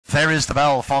There is the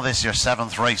bell for this, your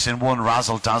 7th race. In 1,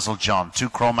 RAZLDAZL JOHN. 2,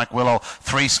 CROMAC WILLOW.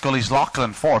 3, SCULLYS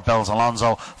LOCHLAN. 4, BELLES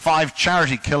ALONSO. 5,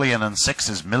 CHARITY CILLIAN. And 6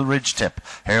 is MILLRIDGE TIP.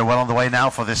 Here well on the way now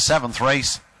for this 7th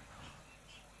race.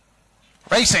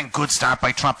 Racing, good start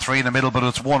by trap 3 in the middle, but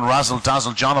it's 1,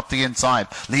 RAZLDAZL JOHN up the inside.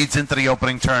 Leads into the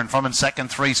opening turn. From in second,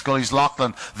 3, SCULLYS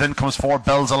LOCHLAN. Then comes 4,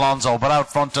 BELLES ALONSO. But out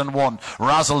front in 1,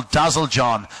 RAZLDAZL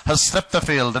JOHN has slipped the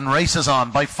field and races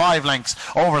on by 5 lengths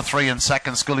over 3 in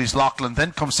second, SCULLYS LOCHLAN.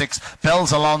 Then comes 6,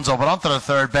 BELLES ALONSO. But onto the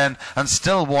third bend and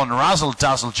still 1,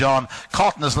 RAZLDAZL JOHN.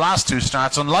 Caught in his last 2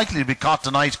 starts. Unlikely to be caught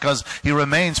tonight because he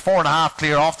remains 4.5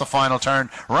 clear off the final turn.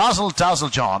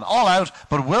 RAZLDAZL JOHN all out,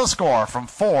 but will score from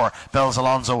 4, BELLES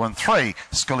ALONSO, and 3,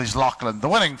 SCULLYS LOCHLAN. The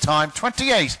winning time,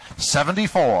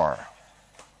 28.74.